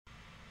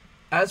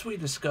As we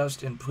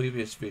discussed in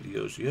previous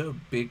videos, you're a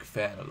big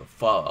fan of the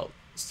Fallout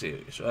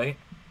series, right?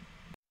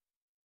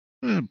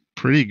 A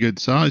pretty good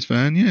size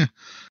fan, yeah.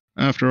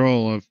 After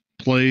all, I've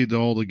played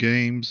all the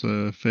games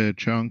a fair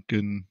chunk,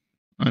 and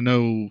I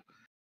know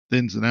the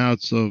ins and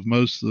outs of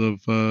most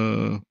of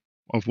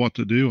what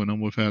to do in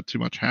them without too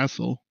much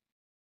hassle.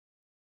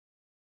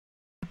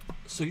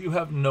 So you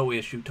have no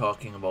issue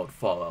talking about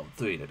Fallout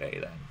 3 today,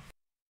 then?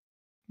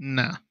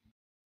 Nah.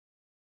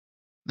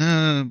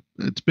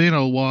 It's been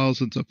a while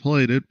since I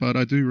played it, but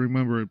I do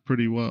remember it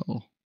pretty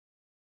well.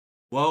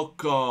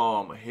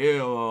 Welcome,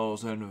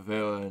 heroes and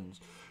villains,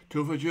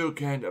 to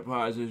Fjook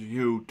Enterprises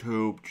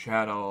YouTube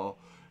channel.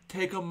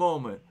 Take a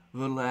moment,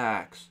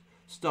 relax,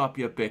 stop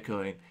your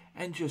bickering,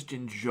 and just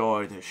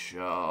enjoy the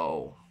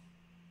show.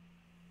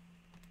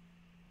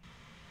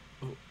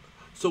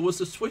 So was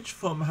the switch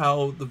from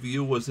how the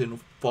view was in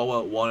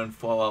Fallout 1 and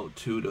Fallout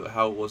 2 to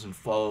how it was in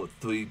Fallout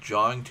 3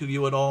 jarring to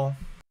you at all?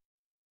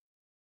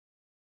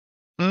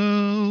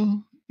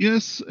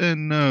 Yes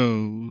and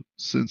no.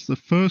 Since the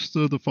first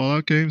of the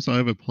Fallout games I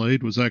ever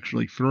played was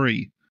actually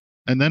 3,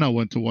 and then I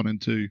went to 1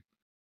 and 2.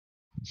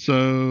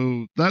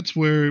 So that's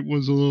where it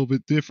was a little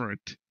bit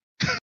different.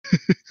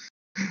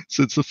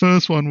 Since the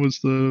first one was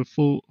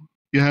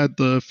you had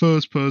the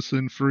first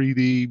person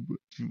 3D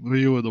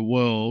view of the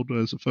world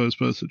as a first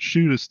person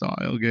shooter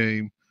style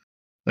game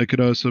that could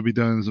also be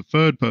done as a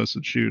third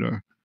person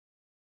shooter,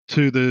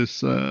 to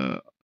this,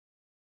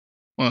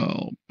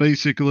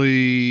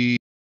 basically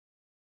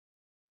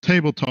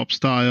tabletop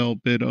style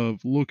bit of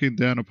looking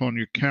down upon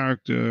your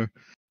character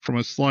from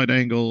a slight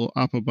angle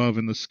up above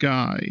in the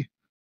sky.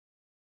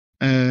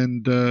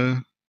 And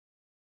it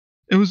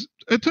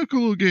took a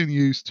little getting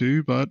used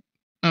to, but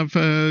I've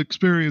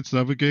experienced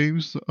other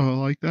games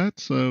like that,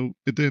 so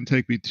it didn't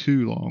take me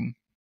too long.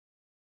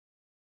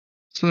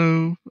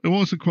 So it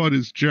wasn't quite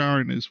as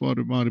jarring as what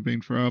it might have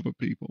been for other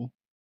people.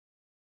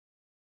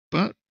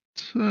 But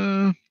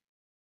uh,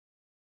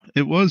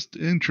 it was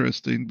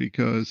interesting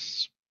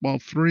because while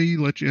 3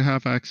 let you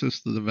have access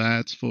to the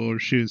VATs for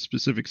shooting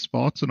specific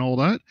spots and all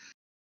that,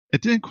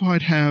 it didn't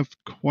quite have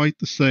quite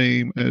the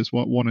same as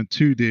what 1 and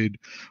 2 did,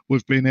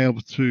 with being able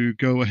to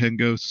go ahead and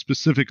go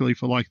specifically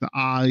for like the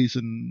eyes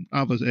and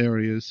other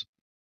areas.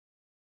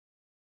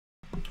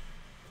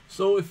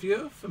 So if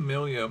you're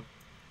familiar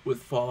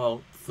with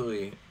Fallout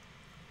 3,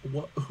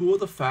 who are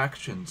the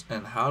factions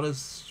and how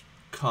does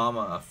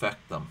karma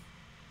affect them?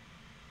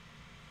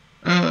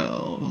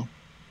 Oh,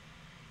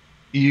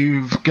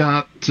 you've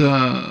got,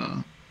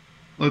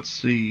 let's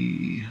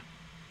see.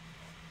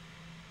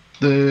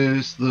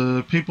 There's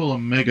the people of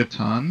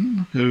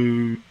Megaton,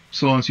 who,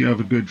 so long as you have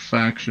a good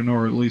faction,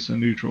 or at least a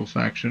neutral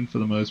faction for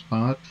the most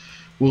part,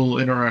 will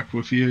interact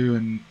with you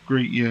and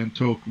greet you and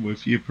talk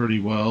with you pretty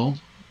well.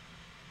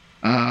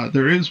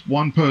 There is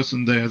one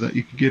person there that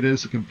you can get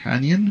as a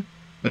companion,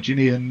 but you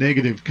need a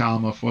negative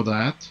karma for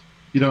that.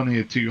 You don't need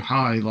it too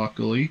high,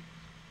 luckily,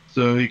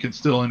 so you can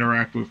still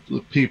interact with the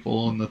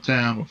people in the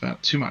town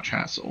without too much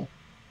hassle.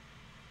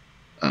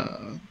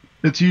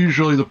 It's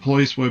usually the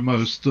place where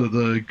most of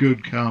the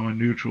good karma,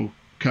 neutral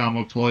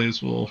karma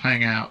players will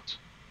hang out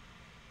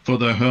for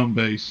their home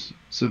base,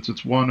 since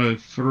it's one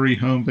of 3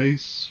 home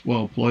base,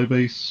 play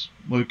base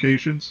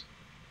locations.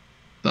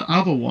 The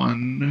other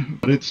one,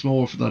 but it's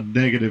more for the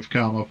negative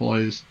karma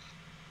players,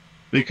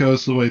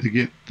 because the way to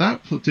get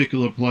that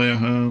particular player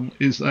home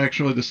is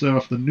actually to set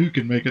off the nuke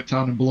and make a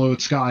ton and blow it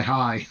sky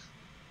high.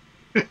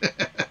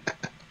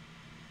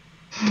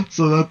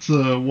 So that's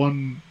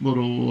one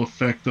little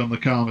effect on the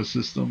karma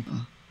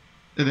system.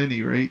 At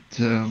any rate,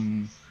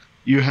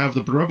 you have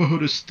the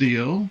Brotherhood of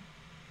Steel,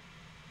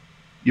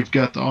 you've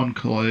got the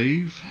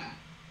Enclave,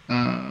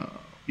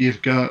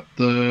 you've got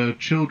the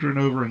Children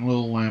over in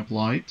Little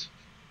Lamplight,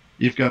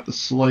 you've got the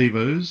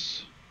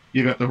Slavers,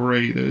 you've got the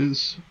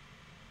Raiders,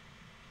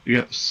 you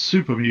got the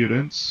Super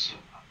Mutants,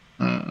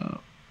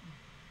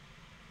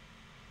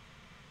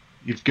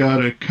 you've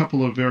got a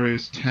couple of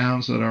various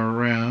towns that are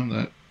around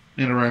that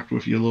interact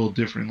with you a little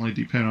differently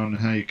depending on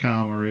how your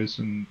karma is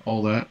and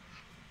all that.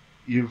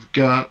 You've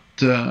got,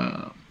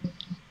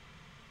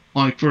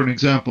 like for an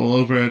example,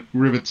 over at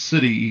Rivet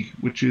City,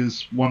 which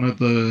is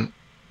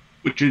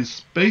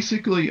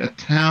basically a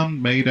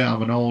town made out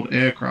of an old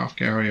aircraft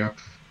carrier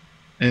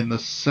in the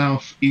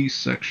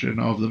southeast section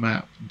of the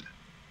map,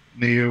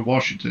 near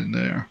Washington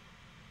there,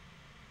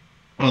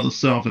 or the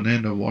southern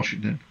end of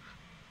Washington.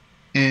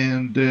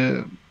 And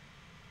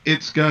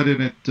it's got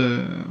in it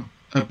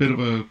a bit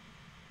of a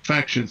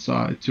faction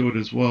side to it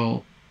as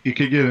well. You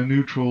could get a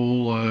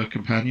neutral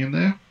companion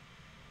there,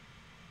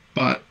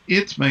 but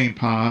its main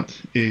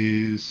part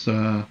is,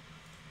 you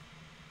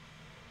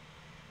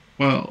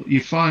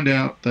find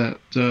out that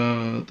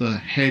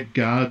the head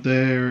guard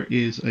there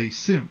is a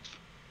synth,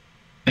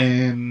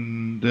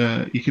 and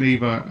you can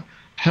either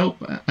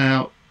help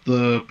out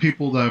the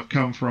people that have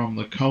come from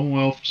the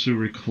Commonwealth to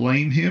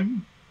reclaim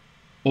him,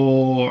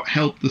 or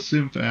help the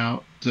synth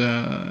out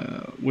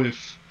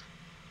with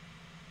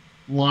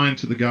lying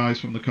to the guys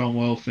from the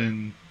Commonwealth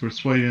and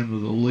persuading them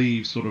to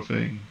leave, sort of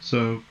thing.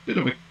 So, bit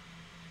of a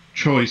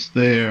choice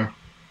there.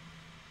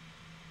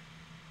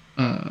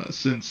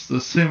 Since the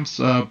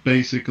synths are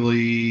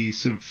basically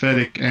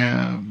synthetic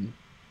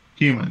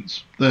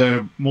humans,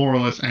 they're more or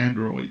less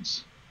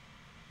androids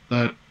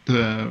that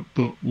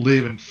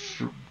live in,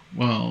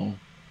 well,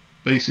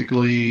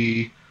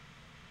 basically,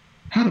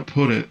 how to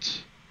put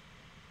it?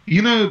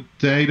 You know,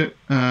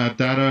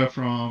 Data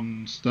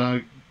from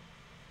Star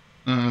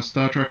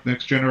Trek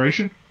Next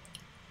Generation?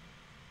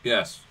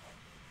 Yes.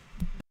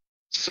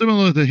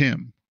 Similar to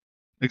him,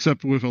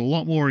 except with a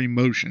lot more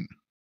emotion,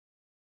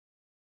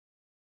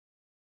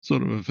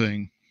 sort of a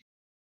thing.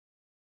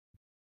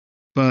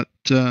 But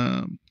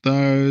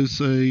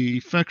there's a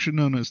faction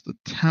known as the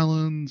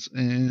Talons,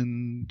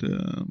 and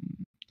I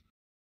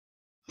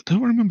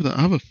don't remember the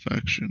other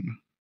faction.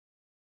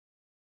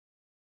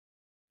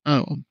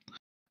 Oh,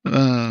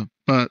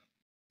 but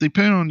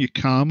depending on your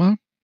karma,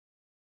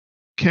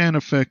 can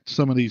affect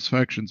some of these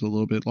factions a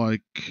little bit.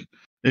 Like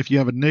if you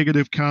have a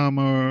negative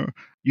karma,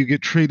 you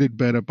get treated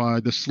better by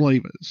the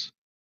slavers,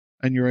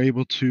 and you're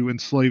able to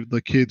enslave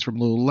the kids from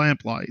Little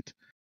Lamplight,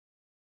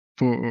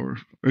 for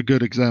a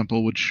good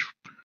example, which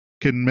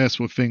can mess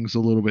with things a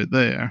little bit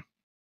there,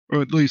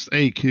 or at least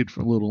a kid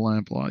from Little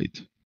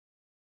Lamplight.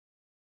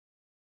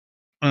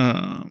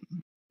 Um,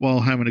 while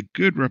having a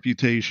good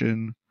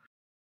reputation,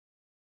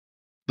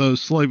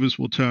 those slavers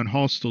will turn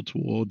hostile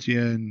towards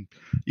you, and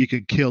you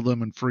can kill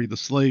them and free the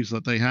slaves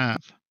that they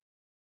have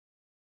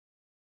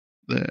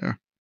there.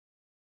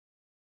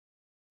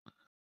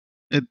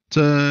 It's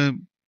a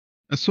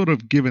sort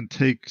of give and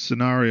take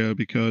scenario,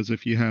 because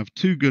if you have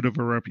too good of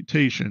a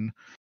reputation,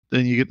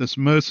 then you get this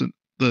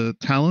the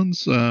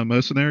Talons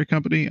mercenary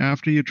company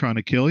after you, trying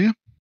to kill you.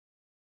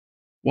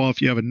 While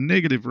if you have a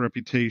negative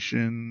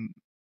reputation,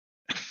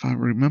 if I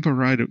remember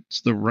right,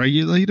 it's the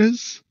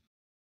Regulators.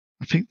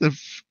 I think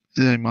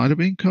they might have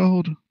been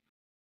called. I'm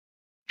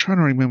trying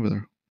to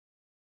remember.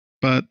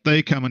 But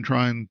they come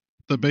and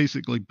they're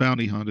basically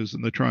bounty hunters,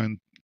 and they try and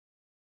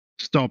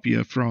stop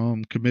you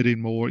from committing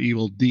more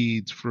evil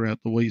deeds throughout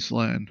the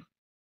wasteland.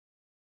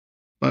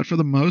 But for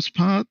the most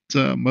part,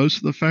 most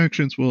of the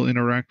factions will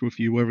interact with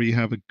you whether you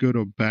have a good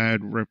or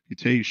bad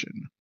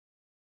reputation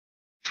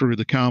through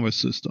the karma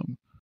system.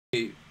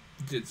 I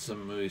did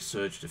some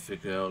research to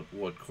figure out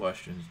what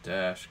questions to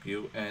ask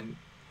you, and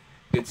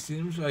it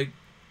seems like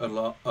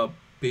a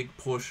big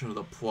portion of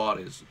the plot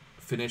is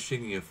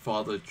finishing your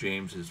father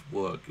James's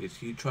work. Is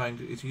he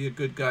a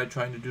good guy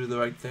trying to do the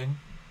right thing?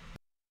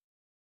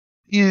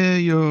 Yeah,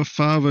 your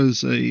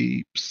father's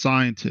a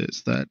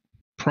scientist that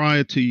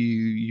prior to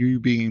you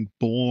being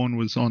born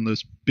was on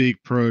this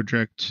big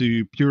project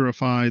to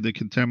purify the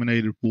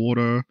contaminated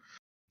water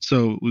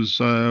so it was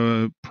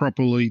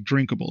properly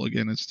drinkable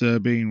again instead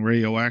of being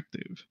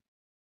radioactive.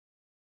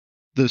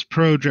 This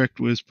project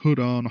was put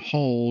on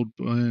hold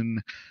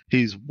when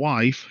his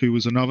wife, who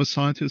was another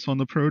scientist on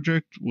the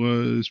project,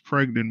 was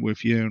pregnant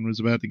with you and was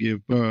about to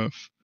give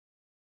birth,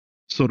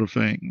 sort of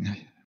thing.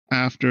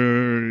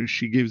 After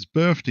she gives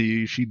birth to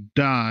you, she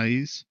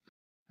dies,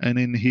 and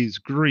in his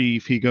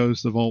grief, he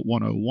goes to Vault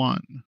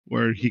 101,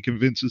 where he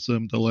convinces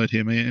them to let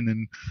him in,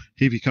 and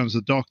he becomes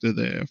a doctor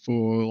there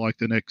for like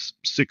the next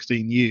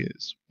 16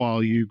 years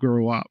while you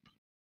grow up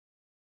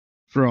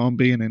from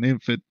being an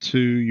infant to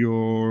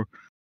your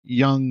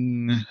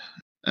young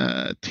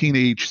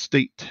teenage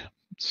state,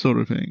 sort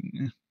of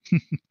thing.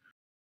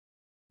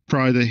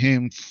 Prior to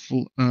him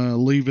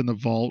leaving the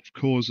vault,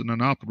 causing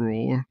an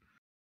uproar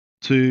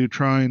to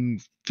try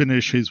and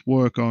finish his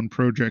work on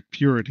Project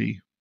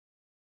Purity,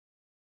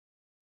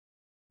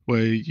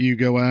 where you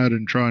go out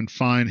and try and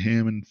find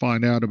him and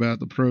find out about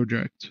the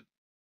project.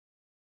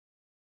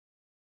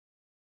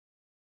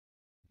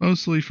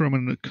 Mostly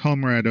from a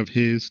comrade of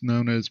his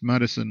known as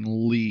Madison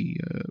Lee,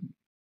 a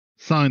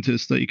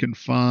scientist that you can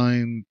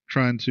find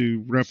trying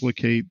to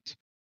replicate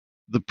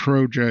the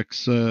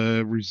project's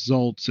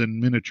results in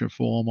miniature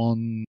form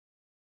on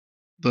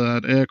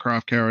that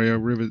aircraft carrier,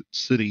 Rivet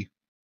City.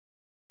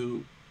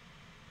 The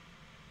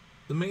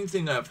main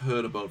thing I've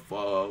heard about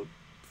Fallout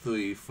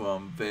 3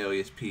 from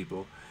various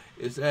people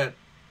is that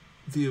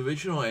the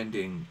original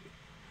ending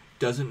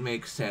doesn't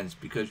make sense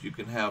because you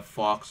can have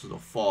Fox as a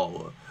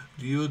follower.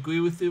 Do you agree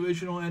with the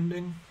original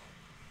ending?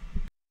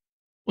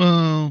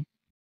 Well,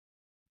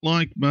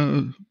 like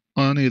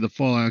any of the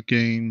Fallout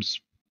games,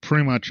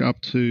 pretty much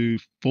up to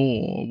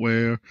 4,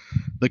 where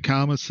the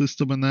karma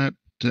system and that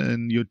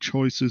and your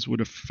choices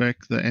would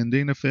affect the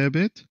ending a fair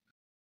bit.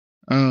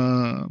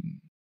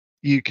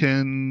 You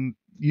can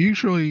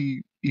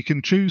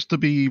choose to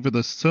be either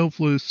the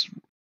selfless,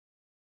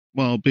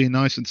 well, be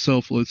nice and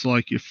selfless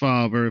like your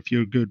father if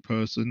you're a good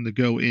person, to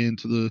go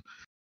into the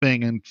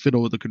thing and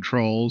fiddle with the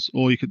controls,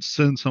 or you could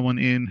send someone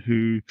in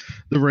who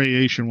the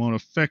radiation won't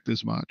affect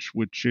as much,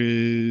 which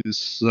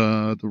is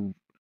the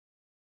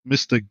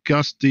Mr.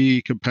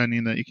 Gusty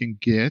companion that you can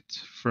get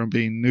from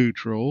being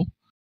neutral.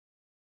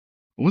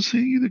 Was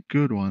he the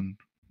good one?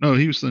 No,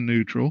 he was the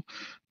neutral.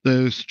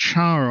 There's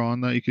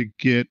Charon that you could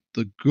get,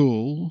 the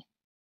ghoul.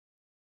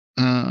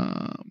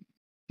 Um,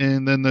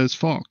 and then there's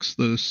Fox,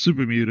 the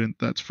super mutant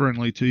that's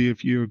friendly to you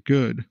if you're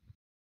good.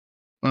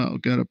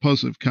 get a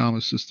positive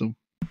karma system.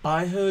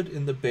 I heard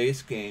in the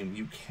base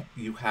game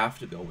you have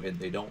to go in.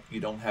 You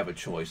don't have a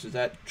choice. Is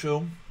that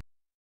true?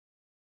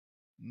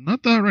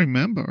 Not that I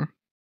remember.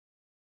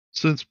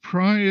 Since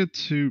prior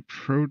to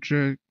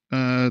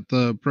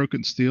the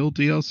Broken Steel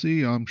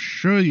DLC, I'm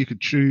sure you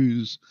could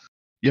choose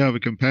your other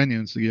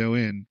companions to go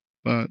in,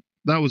 but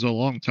that was a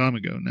long time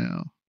ago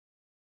now.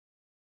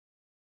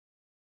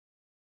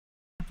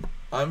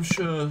 I'm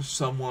sure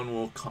someone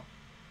will.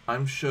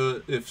 I'm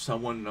sure if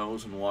someone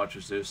knows and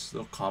watches this,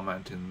 they'll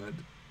comment in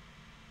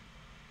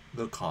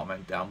the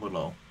comment down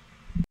below.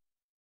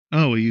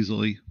 Oh,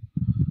 easily.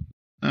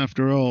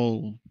 After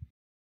all,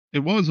 it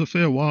was a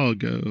fair while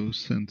ago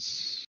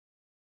since,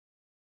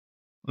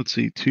 let's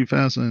see,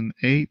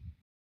 2008?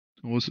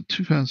 Or was it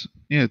 2000?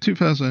 Yeah,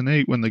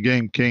 2008 when the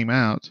game came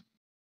out.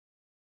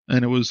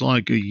 And it was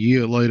like a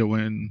year later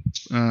when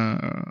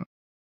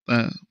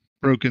that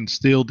Broken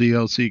Steel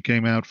DLC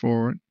came out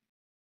for it.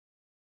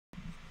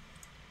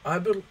 I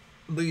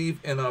believe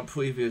in our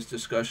previous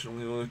discussion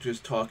we were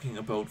just talking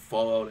about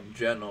Fallout in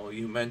general.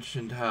 You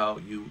mentioned how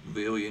you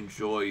really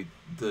enjoyed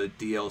the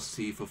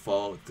DLC for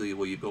Fallout 3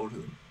 where you go to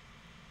the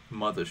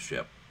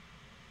mothership.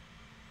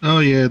 Oh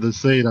yeah, the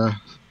Zeta.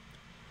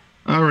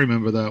 I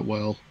remember that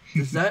well.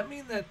 Does that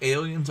mean that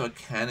aliens are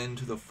canon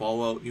to the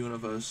Fallout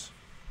universe?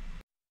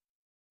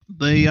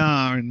 They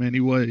are in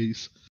many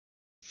ways,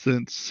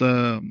 since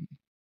they're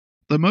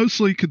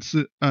mostly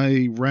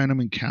a random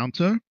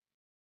encounter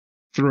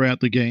throughout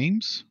the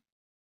games.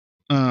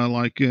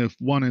 Like if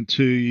 1 and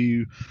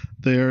 2,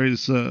 there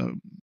is a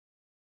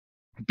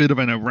bit of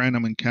a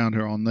random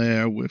encounter on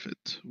there with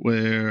it,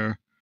 where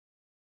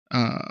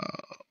uh,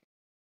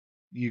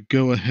 you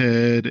go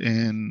ahead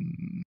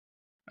and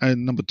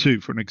number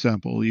 2, for an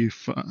example, you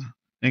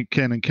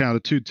can encounter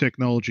 2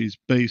 technologies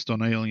based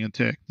on alien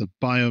tech: the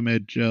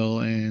biomed gel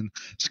and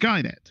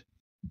Skynet.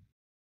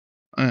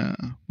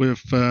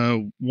 With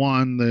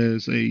 1,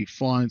 there's a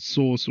flying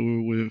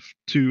saucer with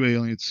 2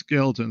 alien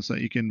skeletons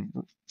that you can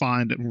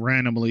find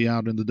randomly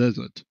out in the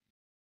desert.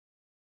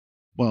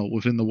 Well,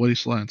 within the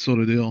wasteland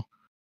sort of deal.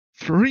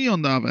 3,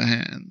 on the other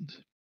hand,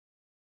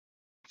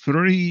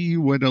 3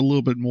 went a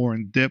little bit more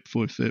in depth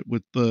with it,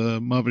 with the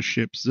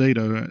Mothership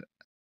Zeta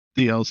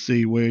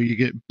DLC, where you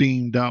get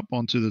beamed up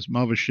onto this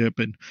mothership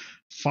and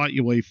fight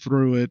your way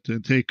through it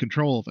and take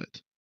control of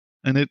it.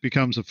 And it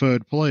becomes a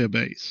 3rd player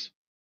base.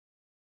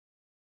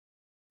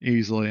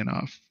 Easily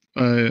enough.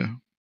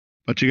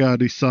 But you gotta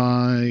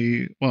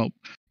decide, well,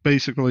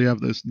 basically you have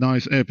this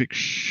nice epic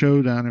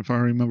showdown, if I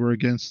remember,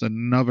 against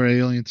another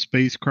alien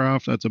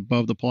spacecraft that's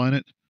above the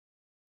planet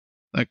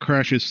that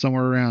crashes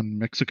somewhere around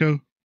Mexico,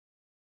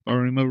 if I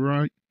remember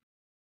right.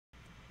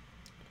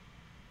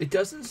 It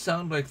doesn't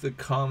sound like the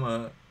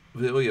comma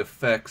really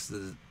affects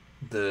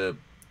the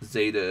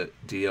Zeta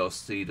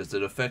DLC. Does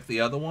it affect the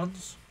other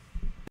ones?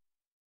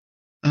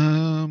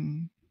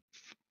 Um,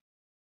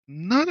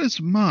 Not as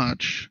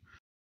much,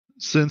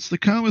 since the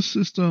comma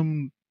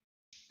system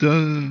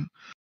does,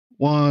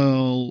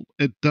 while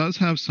it does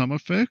have some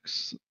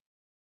effects,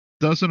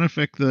 doesn't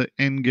affect the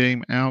end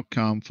game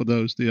outcome for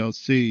those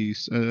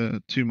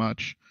DLCs too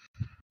much.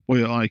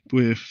 Well, like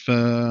with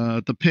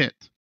the pit,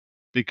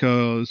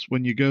 because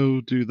when you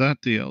go do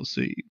that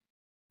DLC,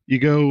 you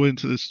go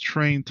into this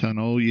train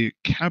tunnel, you're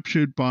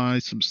captured by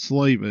some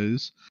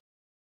slavers,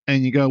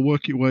 and you go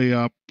work your way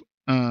up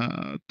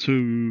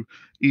to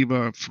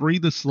either free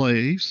the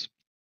slaves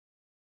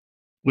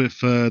with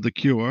the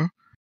cure,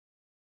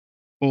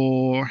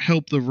 or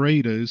help the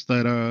raiders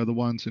that are the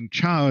ones in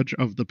charge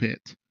of the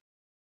pit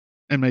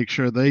and make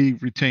sure they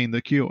retain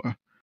the cure,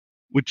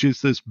 which is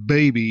this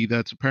baby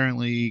that's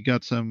apparently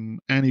got some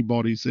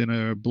antibodies in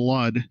her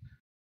blood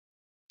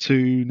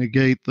to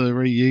negate the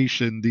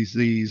radiation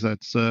disease that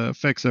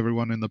affects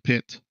everyone in the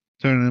pit,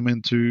 turning them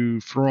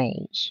into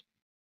thralls,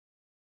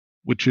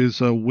 which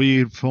is a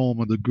weird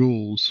form of the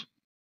ghouls,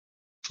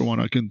 from what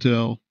I can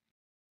tell.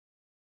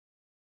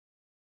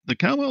 The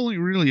combo only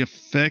really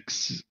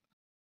affects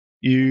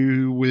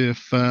you with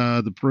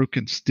the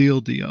Broken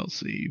Steel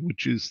DLC,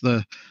 which is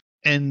the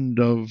end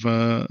of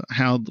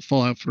how the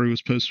Fallout 3 was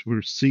supposed to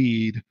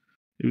proceed.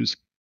 It was,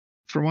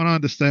 from what I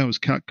understand, it was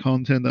cut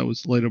content that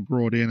was later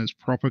brought in as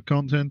proper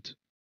content.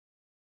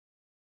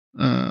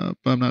 But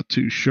I'm not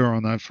too sure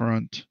on that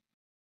front.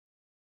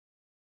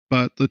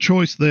 But the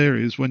choice there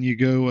is when you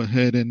go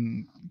ahead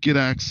and get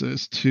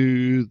access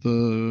to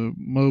the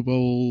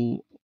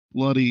mobile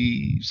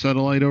bloody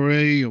satellite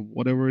array, or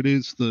whatever it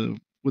is,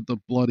 with the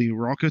bloody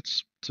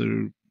rockets,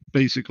 to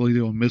basically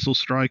do a missile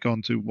strike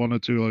onto 1 or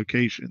 2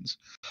 locations.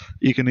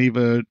 You can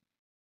either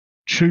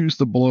choose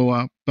to blow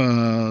up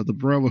the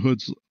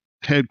Brotherhood's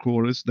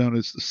headquarters, known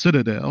as the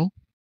Citadel,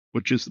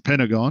 which is the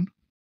Pentagon,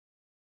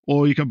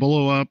 or you can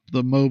blow up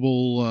the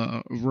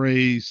mobile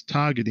array's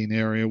targeting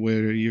area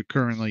where you're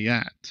currently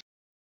at.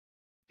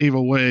 Either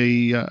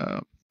way,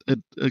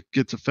 it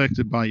gets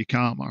affected by your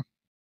karma,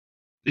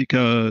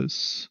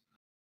 because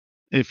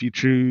if you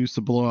choose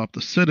to blow up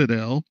the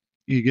Citadel,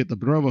 you get the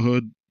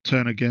Brotherhood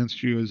turn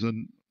against you as a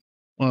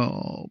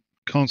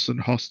constant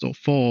hostile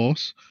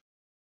force,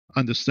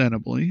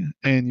 understandably,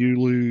 and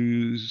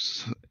you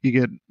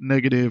get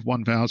negative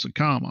 1,000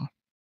 karma,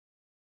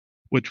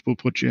 which will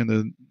put you in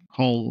the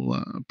whole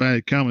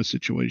bad karma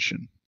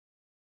situation.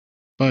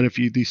 But if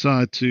you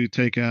decide to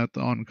take out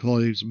the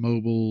Enclave's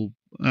mobile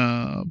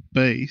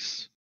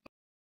base,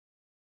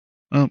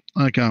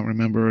 I can't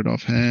remember it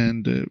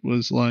offhand. It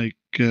was like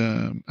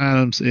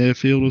Adams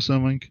Airfield or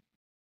something.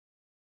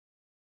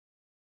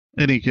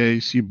 In any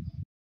case, you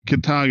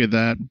can target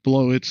that,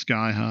 blow it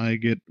sky high,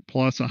 get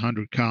plus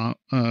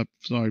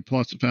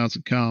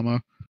 1,000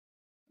 karma,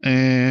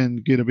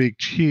 and get a big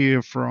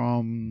cheer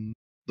from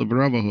the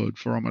Brotherhood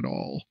from it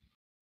all.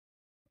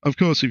 Of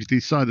course, if you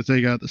decide to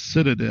take out the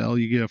Citadel,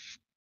 you get a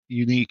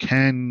unique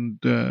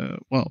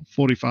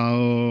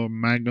 45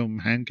 Magnum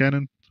hand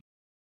cannon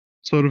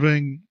sort of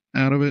thing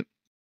out of it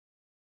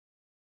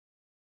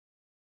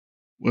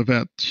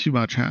without too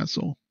much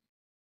hassle.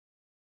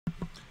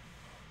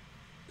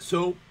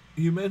 So,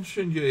 you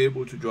mentioned you're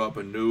able to drop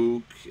a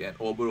nuke and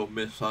orbital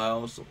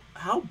missiles.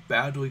 How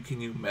badly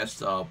can you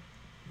mess up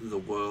the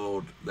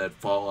world that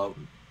Fallout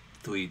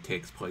 3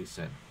 takes place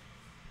in?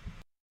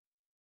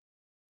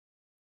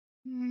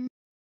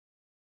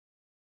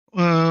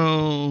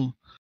 Well,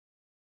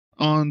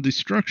 on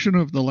destruction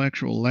of the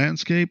actual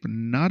landscape,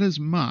 not as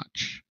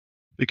much,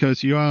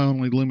 because you are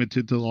only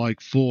limited to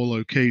like 4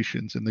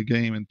 locations in the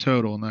game in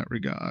total in that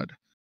regard.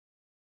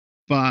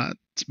 But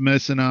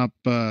messing up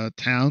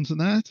towns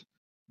and that,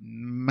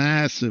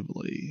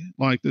 massively.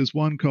 Like there's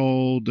one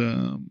called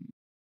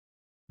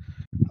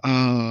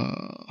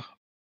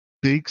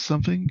Big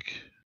something.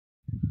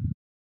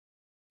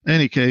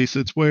 Any case,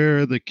 it's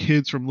where the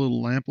kids from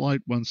Little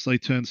Lamplight, once they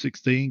turn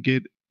 16,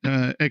 get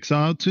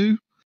exiled to,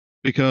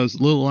 because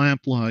Little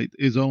Lamplight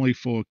is only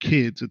for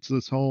kids. It's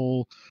this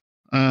whole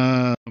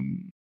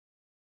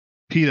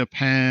Peter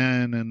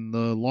Pan and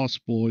the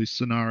Lost Boys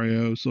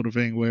scenario sort of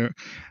thing where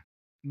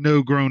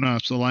no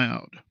grown-ups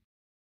allowed.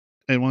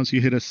 And once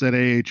you hit a set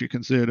age, you're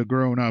considered a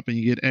grown-up and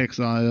you get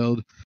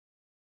exiled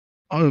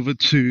over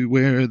to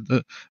where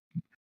the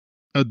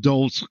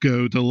adults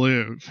go to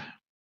live.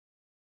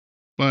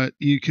 But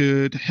you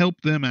could help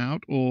them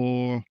out,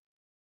 or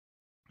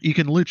you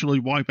can literally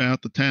wipe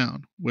out the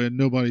town where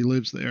nobody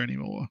lives there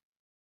anymore.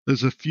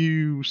 There's a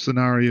few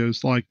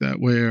scenarios like that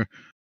where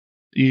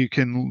you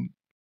can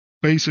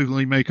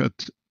basically make the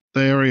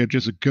area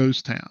just a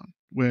ghost town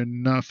where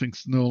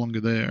nothing's no longer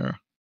there.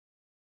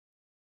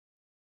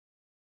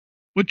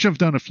 Which I've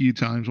done a few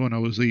times when I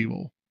was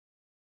evil.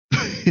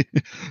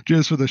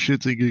 Just for the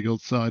shits and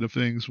giggles side of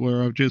things,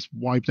 where I've just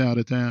wiped out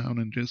a town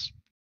and just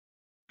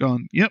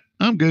gone, yep,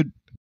 I'm good.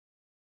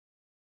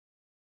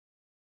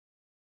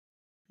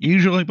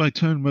 Usually I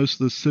turn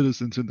most of the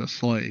citizens into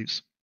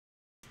slaves.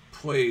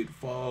 Played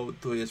Fallout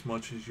 3 as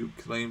much as you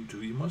claim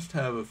to, you must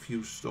have a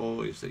few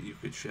stories that you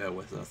could share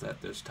with us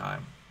at this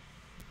time.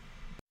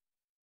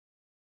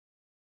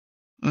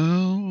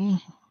 Oh,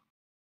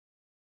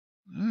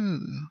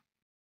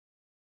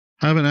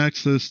 having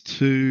access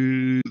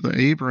to the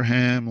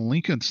Abraham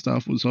Lincoln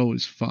stuff was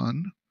always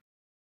fun.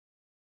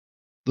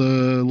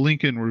 The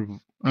Lincoln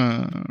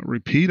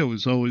repeater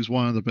was always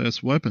one of the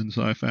best weapons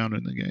I found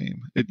in the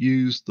game. It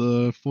used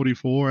the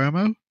 44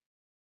 ammo.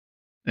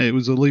 It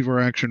was a lever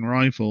action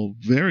rifle,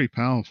 very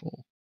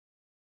powerful,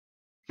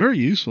 very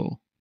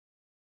useful.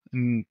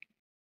 And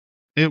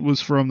it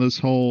was from this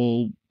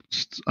whole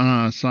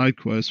side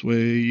quest where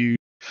you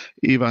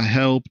either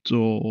helped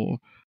or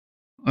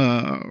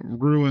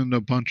ruined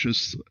a bunch of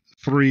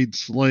freed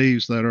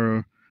slaves that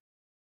are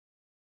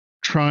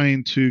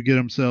trying to get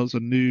themselves a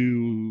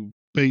new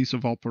base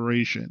of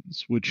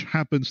operations, which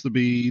happens to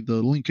be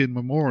the Lincoln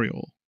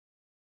Memorial,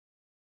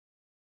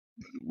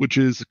 which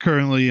is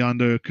currently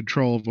under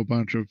control of a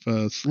bunch of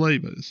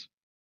slavers.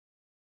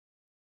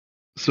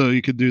 So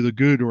you can do the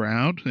good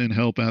route and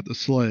help out the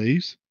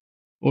slaves,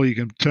 or you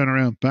can turn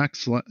around,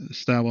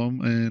 backstab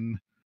them, and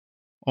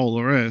all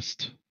the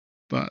rest.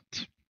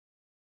 But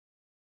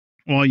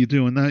while you're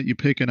doing that, you're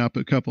picking up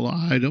a couple of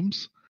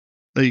items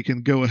that you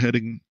can go ahead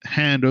and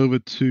hand over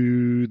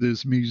to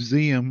this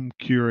museum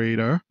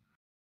curator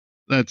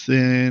that's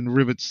in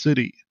Rivet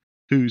City,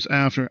 who's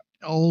after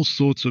all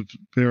sorts of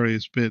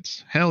various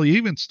bits. Hell, he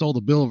even stole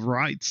the Bill of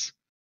Rights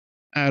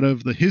out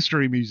of the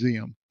History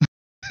Museum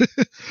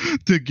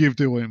to give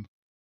to him.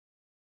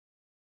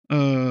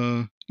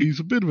 He's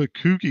a bit of a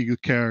kooky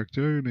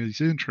character, and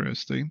he's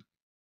interesting.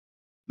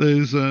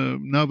 There's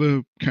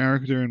another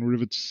character in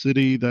Rivet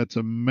City that's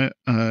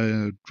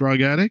a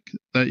drug addict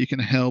that you can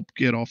help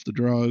get off the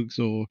drugs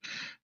or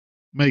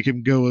make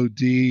him go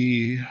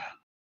OD.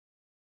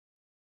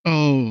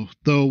 Oh,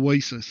 the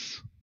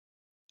Oasis.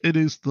 It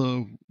is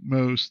the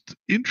most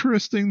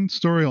interesting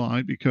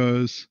storyline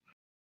because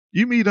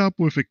you meet up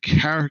with a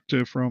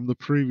character from the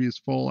previous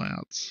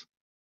Fallouts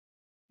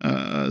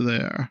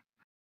there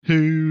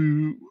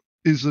who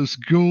is this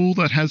ghoul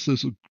that has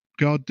this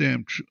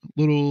goddamn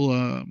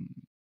little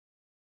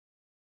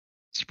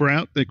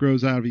sprout that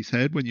grows out of his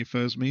head when you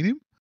first meet him.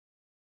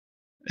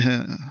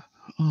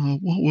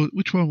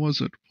 Which one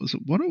was it? Was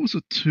it one or was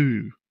it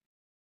two?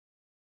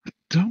 I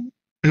don't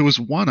It was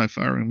one, if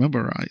I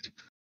remember right.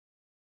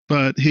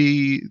 But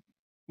he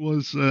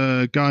was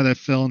a guy that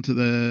fell into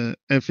the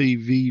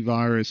FEV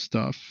virus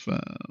stuff.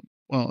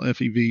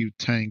 FEV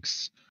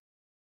tanks.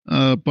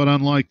 But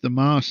unlike the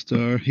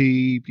master,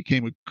 he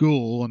became a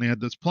ghoul and he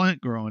had this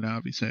plant growing out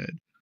of his head.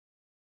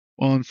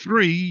 Well, in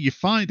 3, you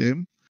find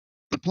him.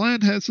 The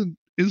plant isn't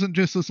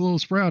just this little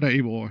sprout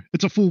anymore.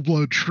 It's a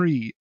full-blown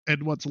tree,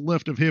 and what's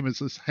left of him is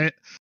this head,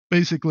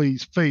 basically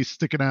his face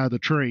sticking out of the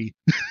tree.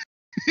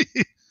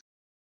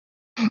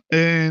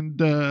 And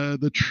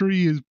the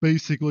tree is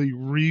basically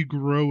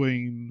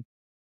regrowing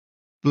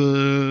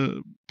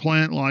the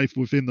plant life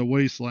within the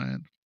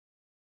wasteland.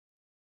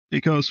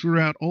 Because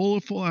throughout all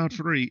of Fallout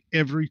 3,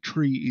 every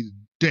tree is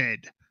dead.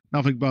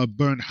 Nothing but a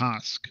burnt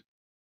husk.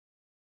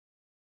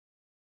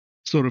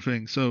 Sort of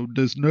thing. So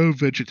there's no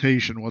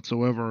vegetation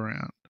whatsoever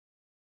around.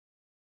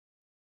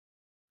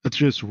 It's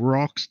just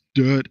rocks,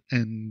 dirt,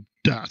 and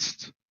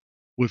dust,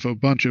 with a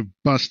bunch of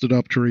busted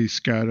up trees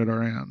scattered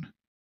around.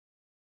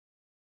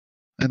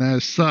 And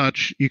as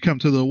such, you come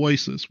to the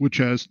oasis, which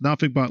has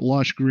nothing but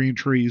lush green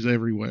trees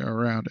everywhere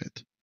around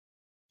it.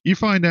 You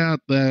find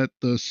out that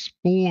the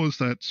spores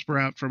that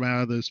sprout from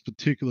out of this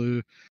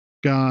particular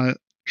plant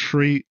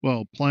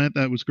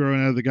that was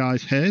growing out of the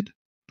guy's head,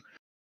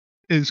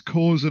 is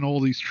causing all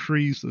these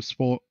trees to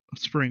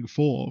spring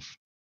forth.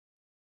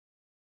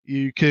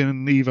 You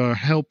can either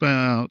help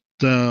out.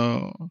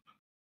 There's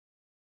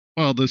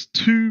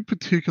 2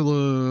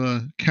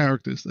 particular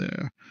characters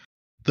there.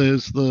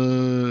 There's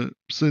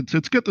since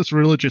it's got this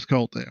religious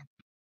cult there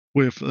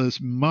with this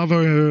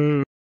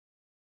mother.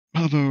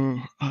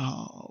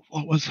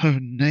 What was her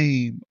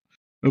name?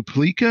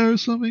 Oplico or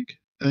something?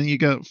 And then you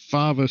got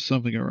Father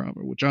something or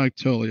other, which I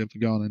totally have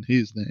forgotten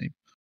his name.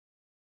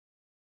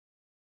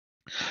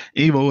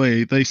 Either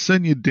way, they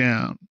send you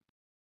down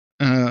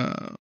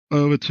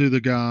over to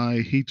the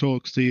guy. He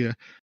talks to you.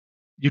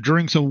 You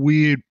drink some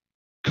weird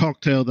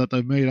cocktail that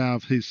they made out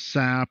of his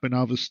sap and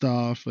other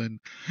stuff, and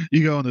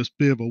you go on this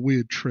bit of a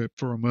weird trip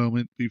for a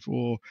moment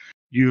before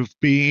you've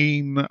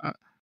been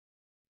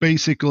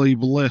basically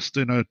blessed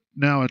and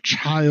now a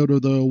child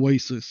of the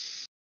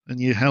Oasis, and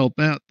you help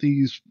out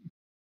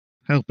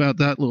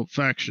that little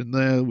faction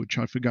there, which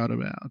I forgot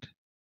about.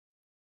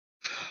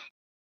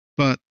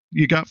 But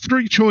you got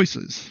 3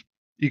 choices.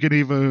 You can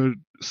either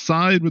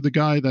side with the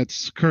guy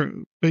that's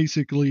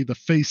basically the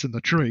face in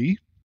the tree,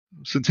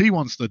 since he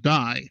wants to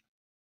die.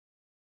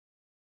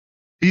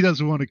 He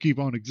doesn't want to keep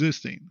on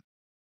existing.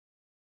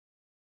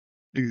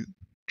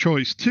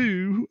 Choice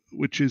 2,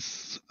 which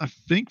is, I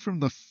think, from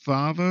the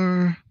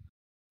father,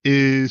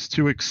 is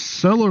to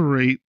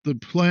accelerate the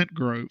plant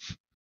growth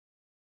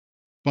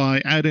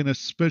by adding a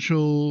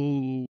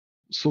special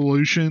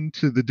solution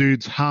to the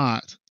dude's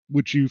heart,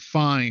 which you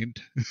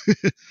find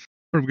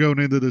from going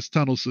into this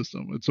tunnel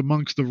system. It's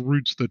amongst the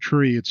roots of the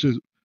tree. It's just,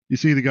 you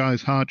see the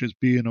guy's heart just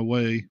being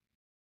away.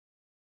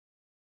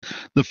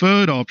 The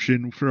third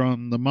option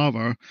from the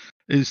mother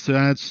is to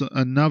add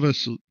another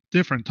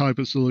different type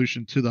of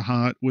solution to the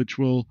heart, which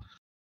will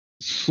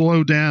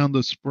slow down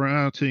the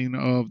sprouting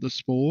of the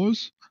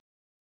spores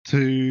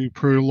to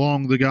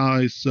prolong the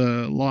guy's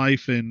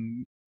life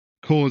and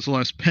cause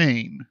less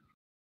pain.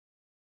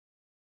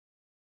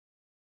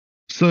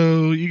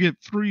 So you get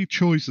 3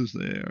 choices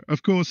there.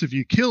 Of course, if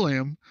you kill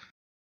him,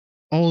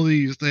 all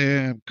these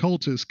damn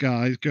cultist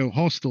guys go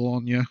hostile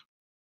on you.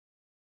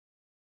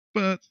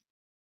 But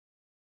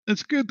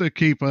it's good to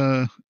keep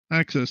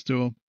access to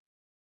them,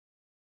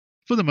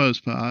 for the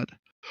most part.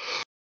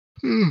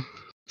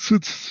 So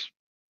it's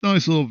a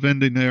nice little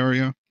vending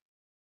area.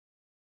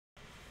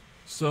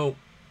 So,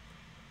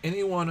 is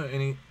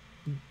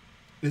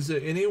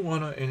there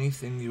anyone or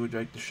anything you would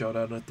like to shout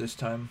out at this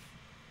time?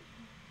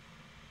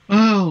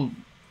 Well,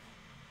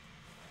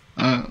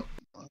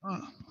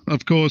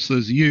 of course,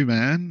 there's you,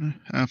 man.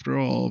 After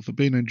all, I've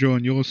been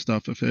enjoying your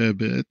stuff a fair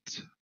bit.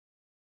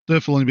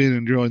 Definitely been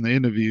enjoying the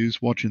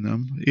interviews, watching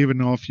them,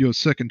 even off your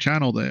second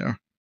channel there,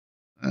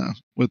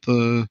 with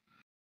the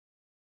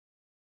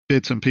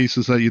bits and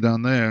pieces that you've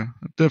done there.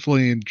 I've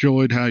definitely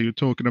enjoyed how you're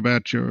talking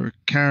about your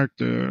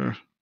character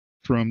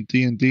from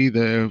D&D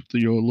there,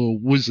 your little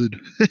wizard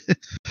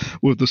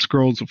with the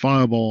scrolls of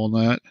fireball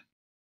and that.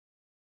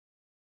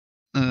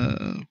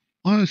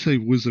 Why do I say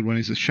wizard when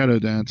he's a shadow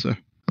dancer?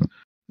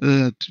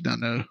 I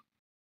don't know.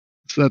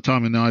 It's that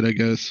time of night, I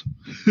guess.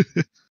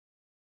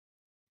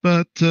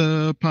 But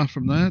apart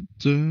from that,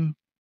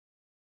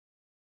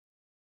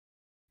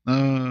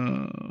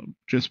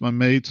 just my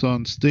mates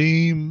on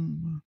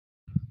Steam,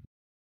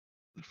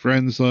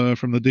 friends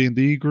from the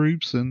D&D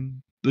groups,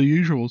 and the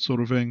usual sort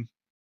of thing.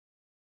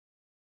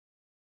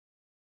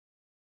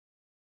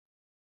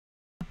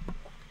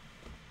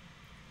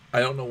 I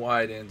don't know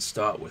why I didn't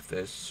start with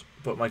this,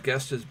 but my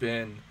guest has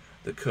been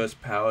the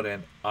Cursed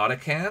Paladin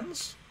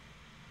Otacans.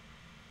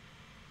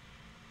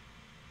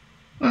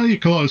 Oh, you're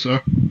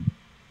closer.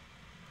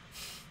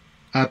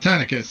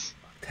 Tanicus.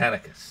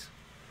 Tanicus.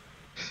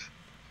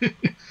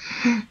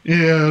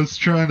 Yeah, I was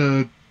trying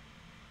to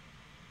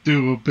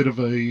do a bit of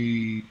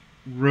a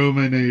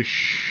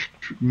Romanish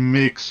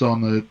mix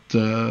on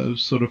it,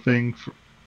 sort of thing.